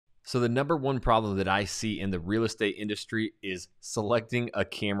So the number one problem that I see in the real estate industry is selecting a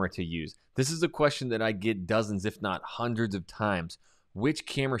camera to use. This is a question that I get dozens, if not hundreds of times. Which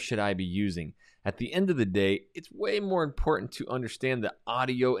camera should I be using? At the end of the day, it's way more important to understand that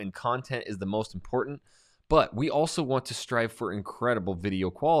audio and content is the most important, but we also want to strive for incredible video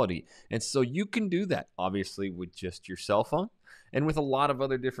quality. And so you can do that, obviously, with just your cell phone and with a lot of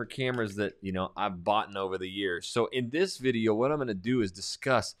other different cameras that, I've bought over the years. So in this video, what I'm going to do is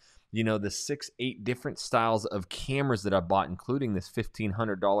discuss, the 6-8 different styles of cameras that I bought, including this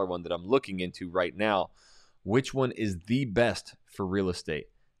 $1,500 one that I'm looking into right now. Which one is the best for real estate?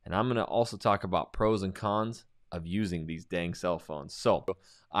 And I'm going to also talk about pros and cons of using these dang cell phones. So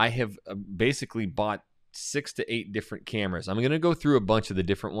I have basically bought 6 to 8 different cameras. I'm going to go through a bunch of the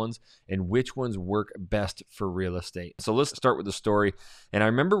different ones and which ones work best for real estate. So let's start with the story. And I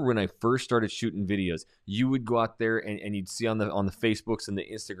remember when I first started shooting videos, you would go out there and you'd see on the Facebooks and the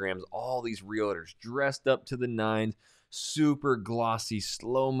Instagrams all these realtors dressed up to the nines, super glossy,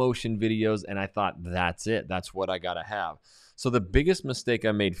 slow motion videos. And I thought, that's it. That's what I got to have. So the biggest mistake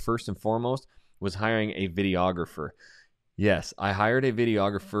I made first and foremost was hiring a videographer. Yes, I hired a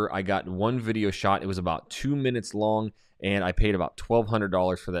videographer. I got one video shot. It was about 2 minutes long, and I paid about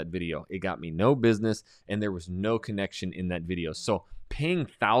 $1,200 for that video. It got me no business, and there was no connection in that video. So paying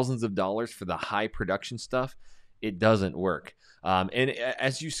thousands of dollars for the high production stuff, it doesn't work. And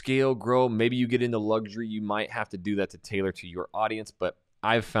as you scale, grow, maybe you get into luxury, you might have to do that to tailor to your audience. But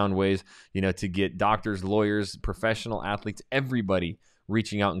I've found ways, to get doctors, lawyers, professional athletes, everybody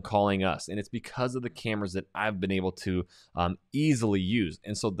reaching out and calling us. And it's because of the cameras that I've been able to easily use.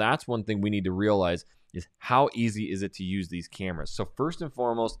 And so that's one thing we need to realize is how easy is it to use these cameras. So first and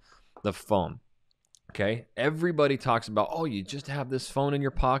foremost, the phone. Okay. Everybody talks about, oh, you just have this phone in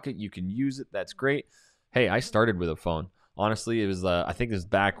your pocket. You can use it. That's great. Hey, I started with a phone. Honestly, it was, I think it was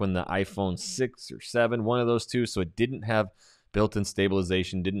back when the iPhone 6 or 7, one of those two. So it didn't have built-in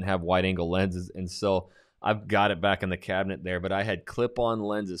stabilization, didn't have wide angle lenses. And so I've got it back in the cabinet there, but I had clip-on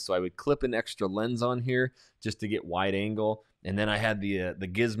lenses. So I would clip an extra lens on here just to get wide angle. And then I had the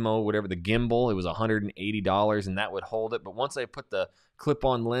gizmo, whatever, the gimbal. It was $180 and that would hold it. But once I put the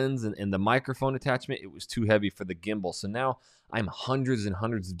clip-on lens and the microphone attachment, it was too heavy for the gimbal. So now I'm hundreds and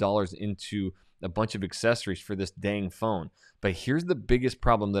hundreds of dollars into a bunch of accessories for this dang phone. But here's the biggest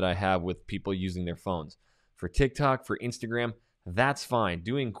problem that I have with people using their phones. For TikTok, for Instagram, that's fine.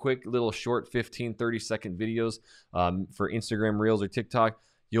 Doing quick little short 15, 30-second videos for Instagram Reels or TikTok,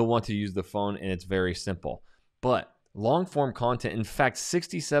 you'll want to use the phone, and it's very simple. But long-form content, in fact,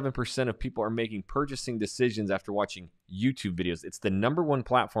 67% of people are making purchasing decisions after watching YouTube videos. It's the number one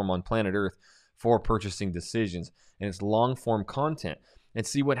platform on planet Earth for purchasing decisions, and it's long-form content. And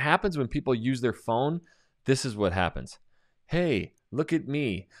see, what happens when people use their phone, this is what happens. Hey, look at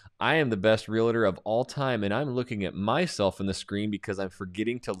me. I am the best realtor of all time, and I'm looking at myself in the screen because I'm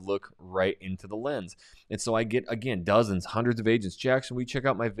forgetting to look right into the lens. And so I get, again, dozens, hundreds of agents. Jackson, we check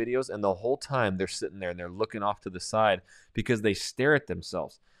out my videos, and the whole time they're sitting there and they're looking off to the side because they stare at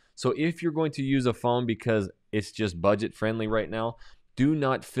themselves. So if you're going to use a phone because it's just budget friendly right now, do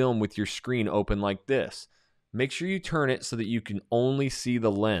not film with your screen open like this. Make sure you turn it so that you can only see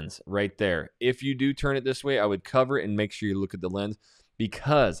the lens right there. If you do turn it this way, I would cover it and make sure you look at the lens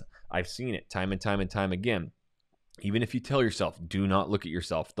because I've seen it time and time and time again. Even if you tell yourself, do not look at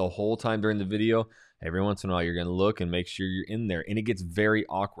yourself the whole time during the video, every once in a while you're going to look and make sure you're in there, and it gets very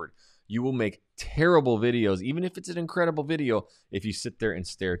awkward. You will make terrible videos, even if it's an incredible video, if you sit there and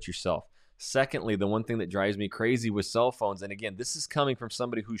stare at yourself. Secondly, the one thing that drives me crazy with cell phones, and again, this is coming from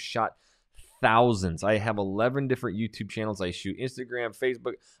somebody who's shot thousands. I have 11 different YouTube channels. I shoot Instagram,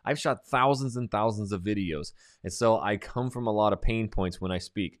 Facebook. I've shot thousands and thousands of videos. And so I come from a lot of pain points when I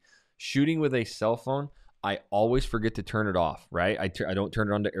speak. Shooting with a cell phone, I always forget to turn it off, right? I don't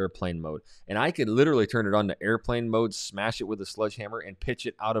turn it on to airplane mode. And I could literally turn it on to airplane mode, smash it with a sledgehammer, and pitch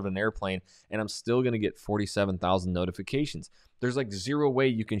it out of an airplane, and I'm still going to get 47,000 notifications. There's like zero way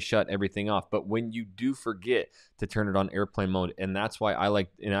you can shut everything off. But when you do forget to turn it on airplane mode, and that's why I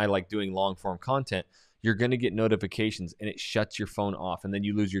like doing long form content, you're going to get notifications and it shuts your phone off, and then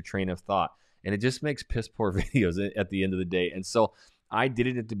you lose your train of thought. And it just makes piss poor videos at the end of the day. And so I did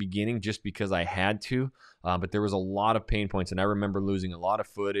it at the beginning just because I had to, but there was a lot of pain points, and I remember losing a lot of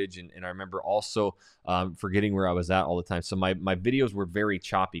footage, and I remember also forgetting where I was at all the time. So my videos were very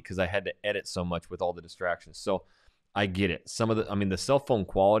choppy because I had to edit so much with all the distractions. So I get it. The cell phone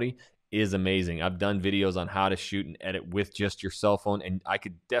quality is amazing. I've done videos on how to shoot and edit with just your cell phone, and I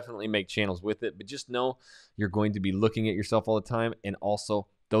could definitely make channels with it, but just know you're going to be looking at yourself all the time, and also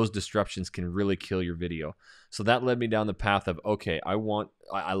those disruptions can really kill your video. So that led me down the path of, okay, I love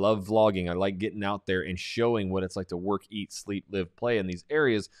vlogging. I like getting out there and showing what it's like to work, eat, sleep, live, play in these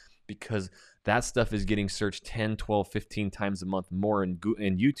areas, because that stuff is getting searched 10, 12, 15 times a month more in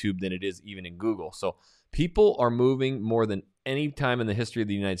YouTube than it is even in Google. So people are moving more than any time in the history of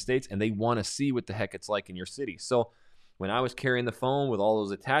the United States, and they want to see what the heck it's like in your city. So when I was carrying the phone with all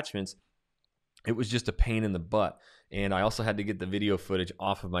those attachments, it was just a pain in the butt. And I also had to get the video footage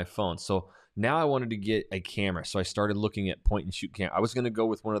off of my phone. So now I wanted to get a camera. So I started looking at point and shoot camera. I was going to go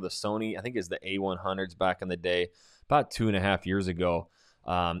with one of the Sony, I think it's the A100s back in the day, about 2.5 years ago,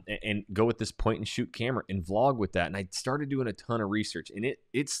 and go with this point and shoot camera and vlog with that. And I started doing a ton of research, and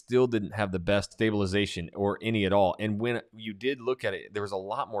it still didn't have the best stabilization or any at all. And when you did look at it, there was a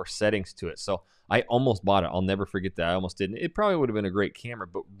lot more settings to it. So I almost bought it. I'll never forget that. I almost didn't. It probably would have been a great camera,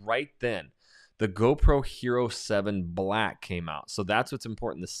 but right then, the GoPro Hero 7 Black came out. So that's what's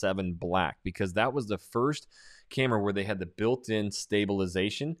important, the 7 Black, because that was the first camera where they had the built-in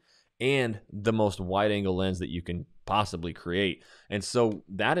stabilization and the most wide-angle lens that you can possibly create. And so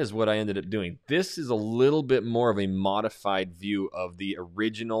that is what I ended up doing. This is a little bit more of a modified view of the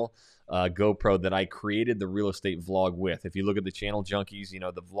original GoPro that I created the real estate vlog with. If you look at the channel Junkies, you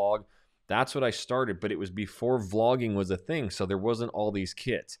know, the vlog, that's what I started, but it was before vlogging was a thing, so there wasn't all these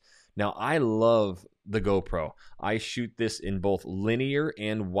kits. Now, I love the GoPro. I shoot this in both linear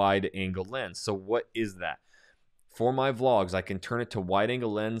and wide angle lens. So what is that? For my vlogs, I can turn it to wide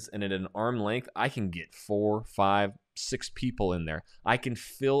angle lens, and at an arm length, I can get 4, 5, 6 people in there. I can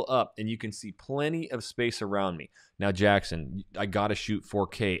fill up, and you can see plenty of space around me. Now, Jackson, I got to shoot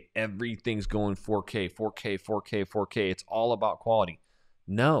 4K. Everything's going 4K, 4K, 4K, 4K. It's all about quality.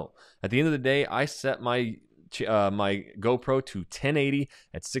 No. At the end of the day, I set my GoPro to 1080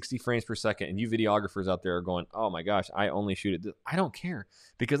 at 60 frames per second, and you videographers out there are going, oh my gosh, I only shoot it. I don't care,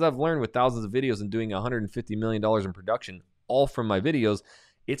 because I've learned with thousands of videos and doing $150 million in production, all from my videos,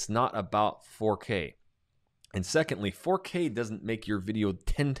 it's not about 4K. And secondly, 4K doesn't make your video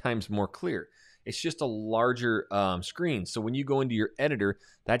 10 times more clear. It's just a larger screen. So when you go into your editor,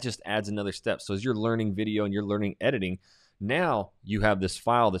 that just adds another step. So as you're learning video and you're learning editing, now you have this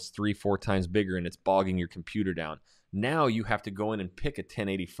file that's 3-4 times bigger, and it's bogging your computer down. Now you have to go in and pick a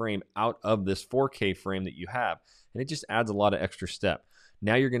 1080 frame out of this 4K frame that you have, and it just adds a lot of extra step.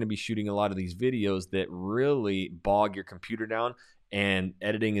 Now you're going to be shooting a lot of these videos that really bog your computer down, and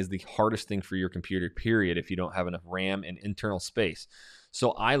editing is the hardest thing for your computer, period, if you don't have enough RAM and internal space.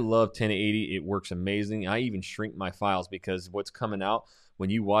 So I love 1080. It works amazing. I even shrink my files, because what's coming out when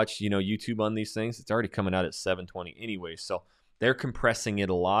you watch, you know, YouTube on these things, it's already coming out at 720 anyway. So they're compressing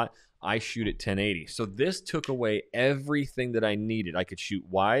it a lot. I shoot at 1080. So this took away everything that I needed. I could shoot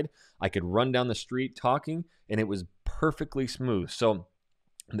wide. I could run down the street talking, and it was perfectly smooth. So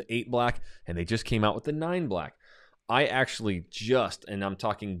the 8 Black, and they just came out with the 9 Black. I actually just, and I'm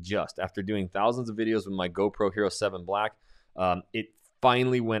talking just, after doing thousands of videos with my GoPro Hero 7 Black, it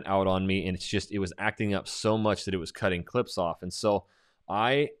finally went out on me, and it was acting up so much that it was cutting clips off. And so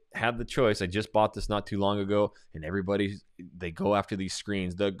I had the choice. I just bought this not too long ago, and they go after these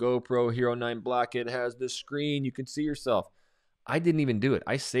screens. The GoPro Hero 9 Black, it has this screen. You can see yourself. I didn't even do it.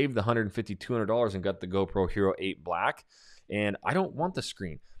 I saved the $150, $200 and got the GoPro Hero 8 Black, and I don't want the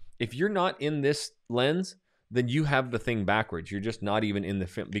screen. If you're not in this lens, then you have the thing backwards. You're just not even in the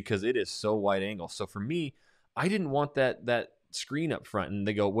film, because it is so wide angle. So for me, I didn't want that screen up front, and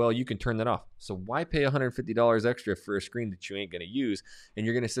they go, well, you can turn that off. So why pay $150 extra for a screen that you ain't going to use, and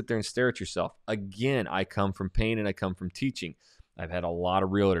you're going to sit there and stare at yourself? Again, I come from pain, and I come from teaching. I've had a lot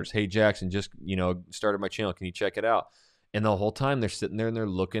of realtors, hey, Jackson, just, you know, started my channel, can you check it out? And the whole time they're sitting there and they're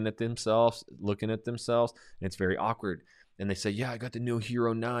looking at themselves, and it's very awkward. And they say, yeah, I got the new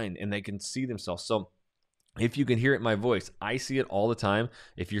Hero 9, and they can see themselves. So if you can hear it in my voice, I see it all the time.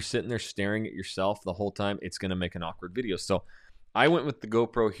 If you're sitting there staring at yourself the whole time, it's going to make an awkward video. So I went with the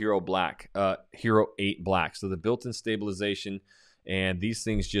GoPro Hero Black, Hero 8 Black. So the built-in stabilization, and these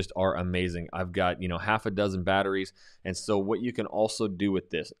things just are amazing. I've got, you know, half a dozen batteries. And so what you can also do with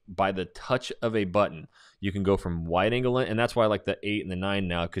this, by the touch of a button, you can go from wide angle, and that's why I like the 8 and the 9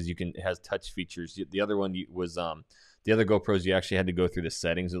 now, because it has touch features. The other one was the other GoPros, you actually had to go through the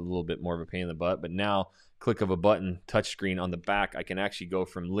settings, a little bit more of a pain in the butt. But now, click of a button, touchscreen on the back, I can actually go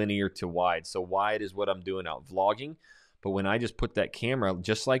from linear to wide. So wide is what I'm doing out vlogging. But when I just put that camera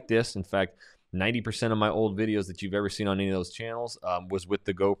just like this, in fact, 90% of my old videos that you've ever seen on any of those channels was with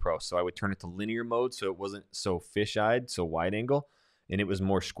the GoPro. So I would turn it to linear mode, so it wasn't so fish-eyed, so wide angle, and it was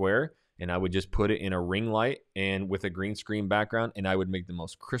more square. And I would just put it in a ring light and with a green screen background, and I would make the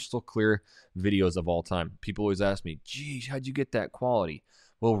most crystal clear videos of all time. People always ask me, geez, how'd you get that quality?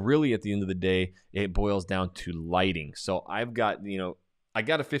 Well, really at the end of the day, it boils down to lighting. So I've got, I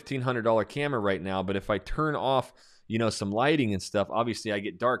got a $1,500 camera right now, but if I turn off, some lighting and stuff, obviously I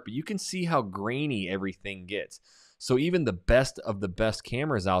get dark, but you can see how grainy everything gets. So even the best of the best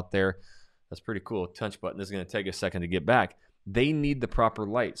cameras out there, that's pretty cool. Touch button. This is going to take a second to get back. They need the proper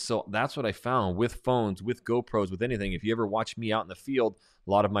light. So that's what I found with phones, with GoPros, with anything. If you ever watch me out in the field,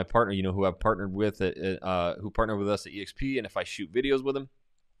 a lot of my partner, who I've partnered with, who partner with us at EXP, and if I shoot videos with them,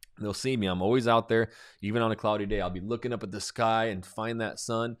 they'll see me. I'm always out there, even on a cloudy day. I'll be looking up at the sky and find that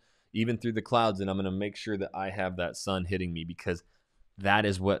sun, even through the clouds, and I'm going to make sure that I have that sun hitting me, because that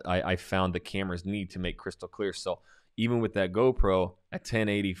is what I found the cameras need to make crystal clear. So even with that GoPro at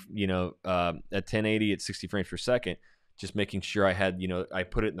 1080, at 1080 at 60 frames per second, just making sure I had, I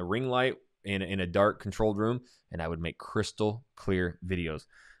put it in the ring light in a dark controlled room, and I would make crystal clear videos.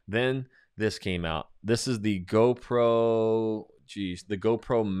 Then this came out. This is the GoPro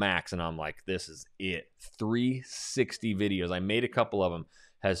Max, and I'm like, this is it. 360 videos. I made a couple of them.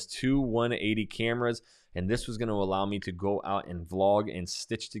 Has two 180 cameras, and this was going to allow me to go out and vlog and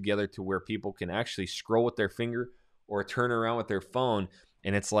stitch together to where people can actually scroll with their finger or turn around with their phone,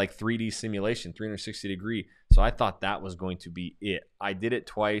 and it's like 3D simulation, 360 degree. So I thought that was going to be it. I did it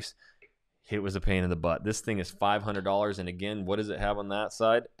twice. It was a pain in the butt. This thing is $500, and again, what does it have on that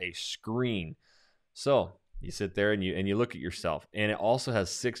side? A screen. So you sit there and you look at yourself, and it also has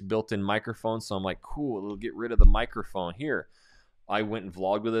 6 built-in microphones. So I'm like, cool, it'll get rid of the microphone here. I went and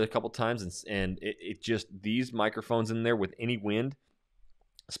vlogged with it a couple times, and it just, these microphones in there with any wind,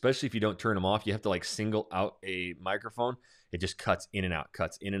 especially if you don't turn them off, you have to like single out a microphone. It just cuts in and out,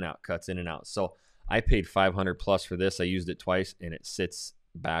 cuts in and out, cuts in and out. So I paid $500 plus for this. I used it twice, and it sits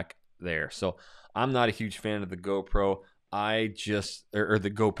back there. So I'm not a huge fan of the GoPro. Or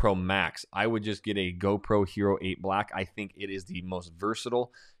the GoPro Max. I would just get a GoPro Hero 8 Black. I think it is the most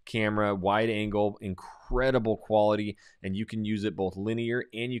versatile camera, wide angle, incredible quality, and you can use it both linear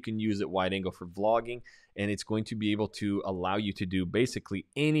and you can use it wide angle for vlogging, and it's going to be able to allow you to do basically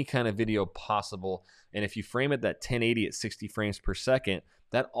any kind of video possible. And if you frame it that 1080 at 60 frames per second,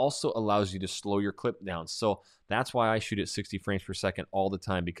 that also allows you to slow your clip down. So that's why I shoot at 60 frames per second all the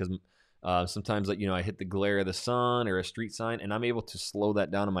time, because sometimes, like, I hit the glare of the sun or a street sign, and I'm able to slow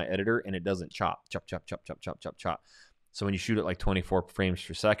that down in my editor, and it doesn't chop. So when you shoot at like 24 frames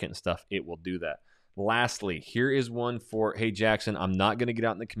per second and stuff, it will do that. Lastly, here is one for, hey, Jackson, I'm not going to get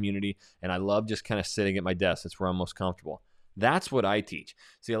out in the community, and I love just kind of sitting at my desk. That's where I'm most comfortable. That's what I teach.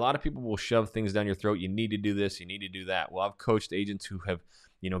 See, a lot of people will shove things down your throat. You need to do this. You need to do that. Well, I've coached agents who have,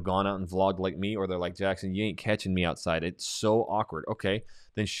 gone out and vlogged like me, or they're like, Jackson, you ain't catching me outside. It's so awkward. Okay,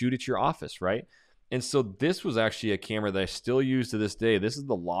 then shoot at your office, right? And so this was actually a camera that I still use to this day. This is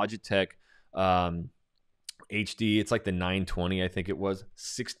the Logitech HD. It's like the 920, I think it was,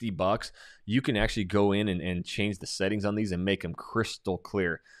 $60. You can actually go in and change the settings on these and make them crystal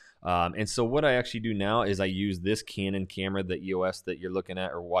clear. And so what I actually do now is I use this Canon camera, the EOS that you're looking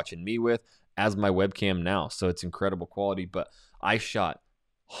at or watching me with, as my webcam now. So it's incredible quality, but I shot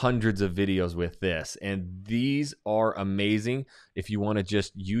hundreds of videos with this, and these are amazing if you want to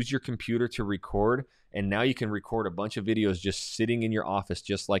just use your computer to record. And now you can record a bunch of videos just sitting in your office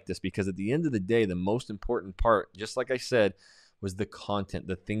just like this, because at the end of the day, the most important part, just like I said, was the content,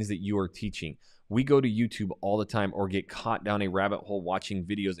 the things that you are teaching. We go to YouTube all the time or get caught down a rabbit hole watching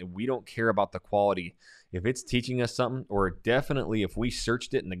videos, and we don't care about the quality. If it's teaching us something, or definitely if we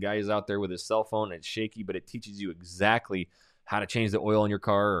searched it and the guy is out there with his cell phone and it's shaky, but it teaches you exactly how to change the oil in your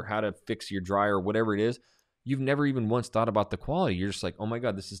car or how to fix your dryer or whatever it is, you've never even once thought about the quality. You're just like, oh my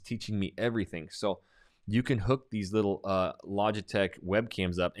God, this is teaching me everything. So you can hook these little Logitech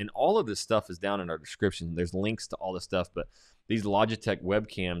webcams up, and all of this stuff is down in our description. There's links to all this stuff, but these Logitech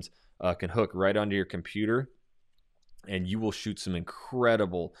webcams can hook right onto your computer, and you will shoot some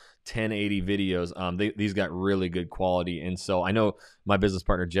incredible 1080 videos. These got really good quality. And so I know my business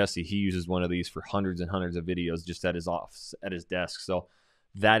partner, Jesse, he uses one of these for hundreds and hundreds of videos just at his office, at his desk. So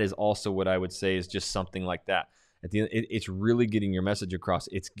that is also what I would say is just something like that. At the end, it's really getting your message across.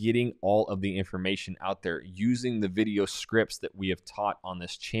 It's getting all of the information out there using the video scripts that we have taught on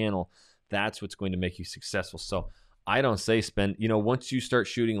this channel. That's what's going to make you successful. So I don't say spend, once you start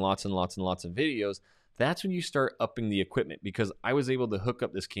shooting lots and lots and lots of videos, that's when you start upping the equipment, because I was able to hook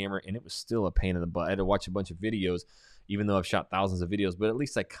up this camera and it was still a pain in the butt. I had to watch a bunch of videos, even though I've shot thousands of videos, but at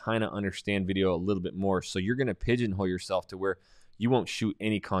least I kind of understand video a little bit more. So you're going to pigeonhole yourself to where you won't shoot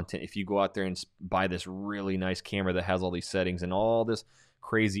any content if you go out there and buy this really nice camera that has all these settings and all this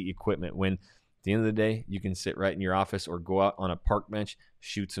crazy equipment, when At the end of the day, you can sit right in your office or go out on a park bench,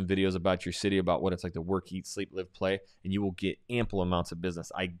 shoot some videos about your city, about what it's like to work, eat, sleep, live, play, and you will get ample amounts of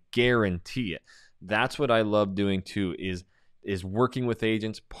business. I guarantee it. That's what I love doing too, is working with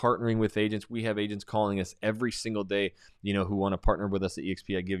agents, partnering with agents. We have agents calling us every single day, who want to partner with us at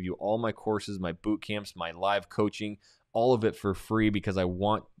EXP. I give you all my courses, my boot camps, my live coaching, all of it for free because I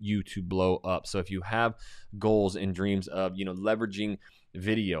want you to blow up. So if you have goals and dreams of, leveraging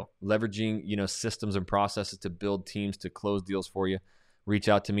video, leveraging, systems and processes to build teams, to close deals for you, reach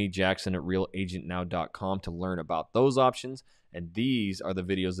out to me, Jackson at realagentnow.com, to learn about those options. And these are the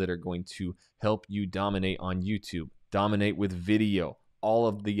videos that are going to help you dominate on YouTube, dominate with video, all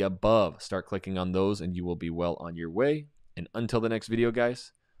of the above. Start clicking on those and you will be well on your way. And until the next video,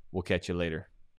 guys, we'll catch you later.